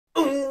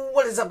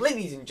What is up,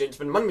 ladies and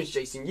gentlemen? My name is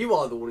Jason, you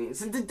are the audience,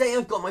 and today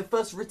I've got my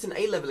first written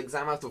A-level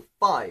exam out of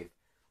 5.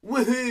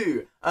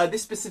 Woohoo!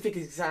 This specific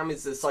exam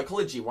is a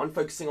psychology one,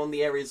 focusing on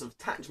the areas of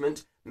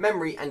attachment,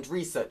 memory, and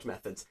research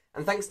methods.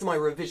 And thanks to my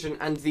revision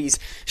and these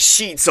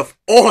sheets of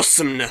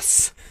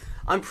awesomeness,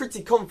 I'm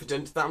pretty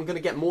confident that I'm going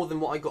to get more than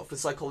what I got for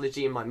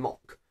psychology in my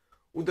mock.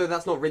 Although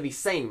that's not really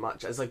saying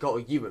much, as I got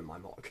a U in my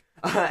mock.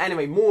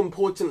 Anyway, more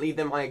importantly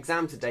than my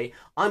exam today,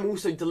 I'm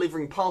also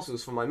delivering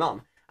parcels for my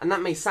mum. And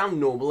that may sound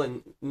normal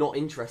and not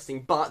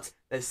interesting, but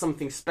there's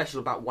something special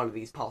about one of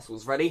these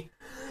parcels. Ready?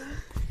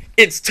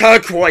 It's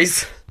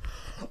turquoise!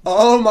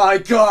 Oh my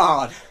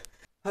god!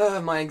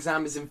 My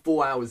exam is in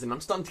 4 hours and I'm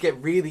starting to get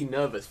really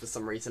nervous for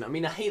some reason. I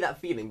mean, I hate that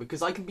feeling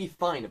because I can be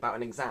fine about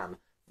an exam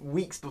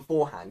weeks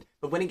beforehand,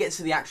 but when it gets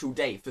to the actual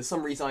day, for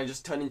some reason I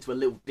just turn into a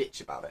little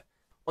bitch about it.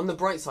 On the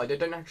bright side, I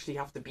don't actually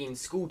have to be in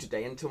school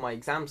today until my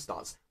exam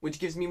starts, which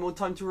gives me more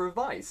time to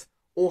revise.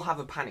 Or have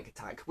a panic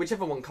attack,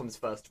 whichever one comes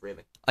first,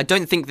 really. I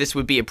don't think this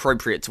would be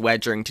appropriate to wear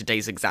during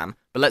today's exam,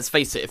 but let's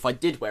face it, if I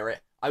did wear it,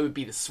 I would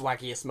be the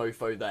swaggiest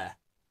mofo there.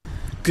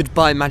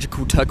 Goodbye,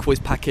 magical turquoise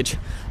package.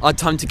 Our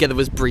time together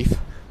was brief,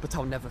 but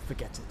I'll never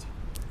forget it.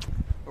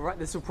 Alright,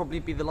 this will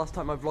probably be the last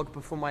time I vlog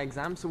before my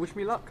exam, so wish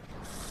me luck.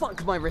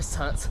 Fuck, my wrist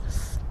hurts.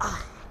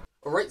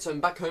 Alright, so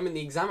I'm back home and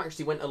the exam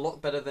actually went a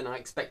lot better than I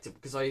expected,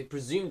 because I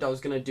presumed I was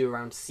going to do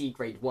around C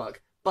grade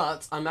work,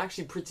 but I'm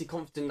actually pretty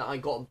confident that I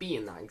got a B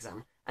in that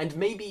exam. And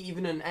maybe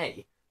even an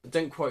A, but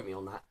don't quote me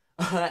on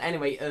that.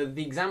 Anyway,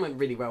 the exam went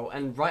really well,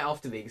 and right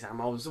after the exam,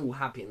 I was all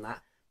happy in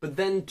that. But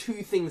then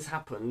 2 things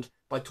happened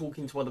by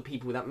talking to other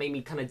people that made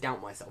me kind of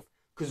doubt myself.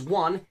 Because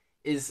one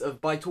is,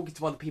 by talking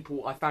to other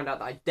people, I found out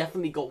that I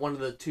definitely got one of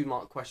the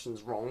 2-mark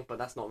questions wrong, but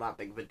that's not that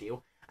big of a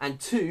deal. And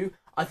 2,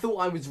 I thought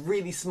I was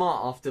really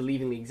smart after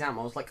leaving the exam.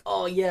 I was like,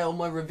 oh yeah,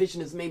 my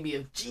revision has made me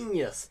a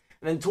genius.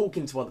 And then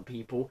talking to other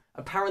people,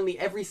 apparently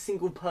every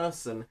single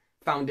person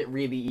found it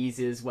really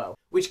easy as well.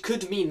 Which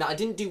could mean that I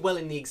didn't do well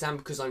in the exam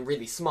because I'm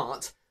really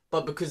smart,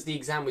 but because the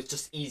exam was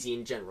just easy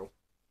in general.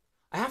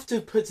 I have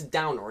to put a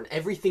downer on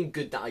everything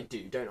good that I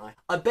do, don't I?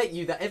 I bet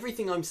you that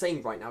everything I'm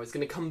saying right now is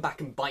going to come back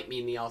and bite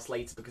me in the arse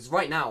later, because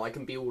right now I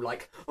can be all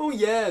like, oh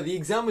yeah, the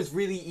exam was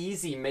really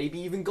easy, maybe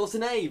even got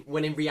an A,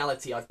 when in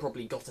reality I've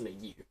probably gotten a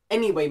U.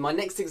 Anyway, my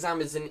next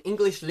exam is an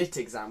English Lit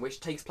exam,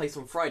 which takes place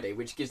on Friday,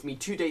 which gives me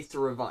 2 days to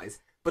revise.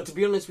 But to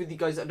be honest with you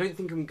guys, I don't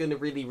think I'm going to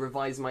really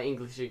revise my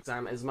English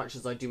exam as much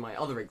as I do my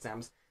other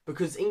exams,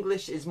 because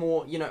English is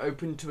more, you know,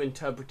 open to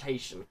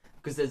interpretation,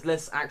 because there's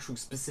less actual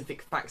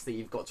specific facts that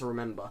you've got to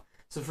remember.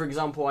 So for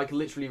example, I could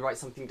literally write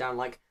something down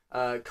like,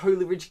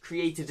 Coleridge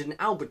created an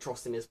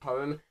albatross in his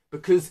poem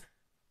because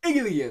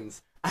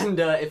aliens! And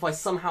if I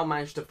somehow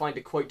managed to find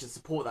a quote to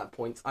support that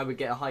point, I would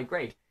get a high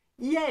grade.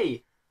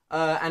 Yay!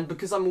 And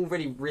because I'm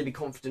already really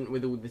confident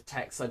with all the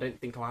text, I don't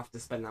think I'll have to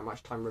spend that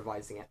much time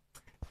revising it.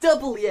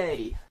 Double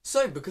yay!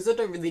 So, because I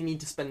don't really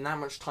need to spend that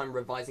much time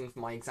revising for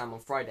my exam on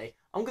Friday,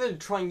 I'm going to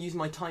try and use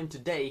my time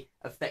today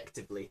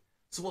effectively.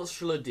 So what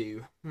shall I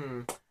do?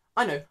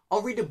 I know,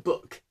 I'll read a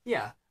book.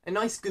 Yeah, a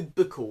nice good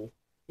book haul.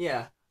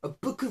 Yeah, a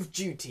book of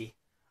duty.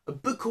 A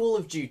book haul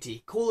of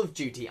duty. Call of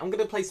Duty. I'm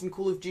going to play some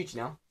Call of Duty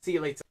now. See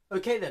you later.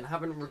 Okay then,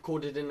 haven't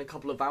recorded in a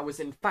couple of hours.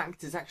 In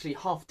fact, it's actually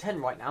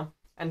 10:30 right now.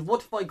 And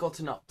what have I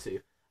gotten up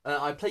to?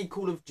 I played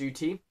Call of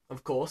Duty,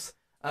 of course.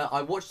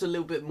 I watched a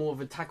little bit more of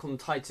Attack on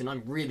Titan.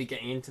 I'm really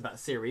getting into that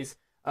series.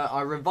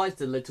 I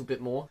revised a little bit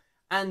more,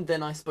 and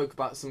then I spoke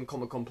about some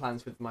Comic-Con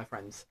plans with my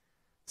friends.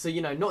 So,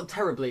 you know, not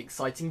terribly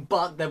exciting,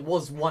 but there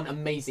was one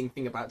amazing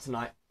thing about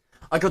tonight.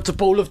 I got a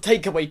bowl of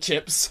takeaway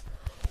chips.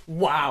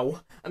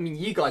 Wow. I mean,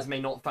 you guys may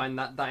not find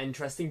that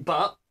interesting,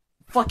 but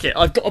fuck it,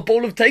 I've got a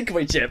bowl of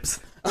takeaway chips.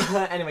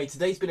 Anyway,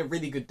 today's been a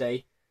really good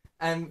day,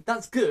 and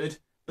that's good,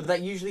 but that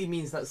usually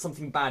means that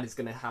something bad is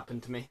going to happen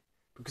to me.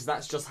 Because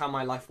that's just how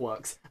my life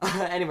works.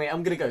 Anyway,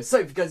 I'm gonna go. So,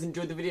 if you guys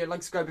enjoyed the video,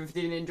 like, subscribe. If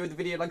you didn't enjoy the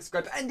video, like,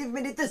 subscribe. And if you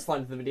made it this far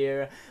into the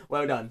video,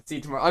 well done. See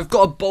you tomorrow. I've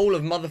got a bowl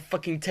of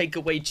motherfucking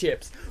takeaway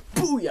chips.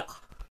 Booyah!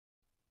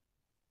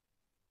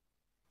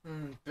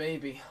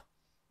 Baby.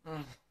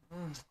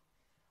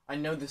 I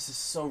know this is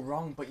so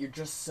wrong, but you're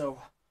just so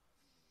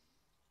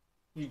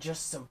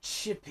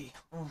chippy.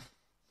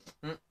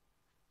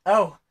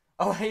 Oh,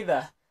 hey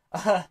there.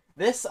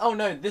 This? Oh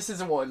no, this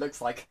isn't what it looks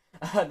like.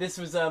 This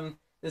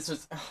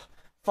was,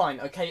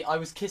 fine, okay, I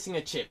was kissing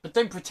a chip, but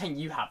don't pretend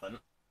you haven't.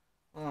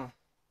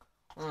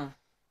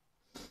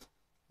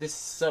 This is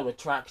so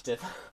attractive.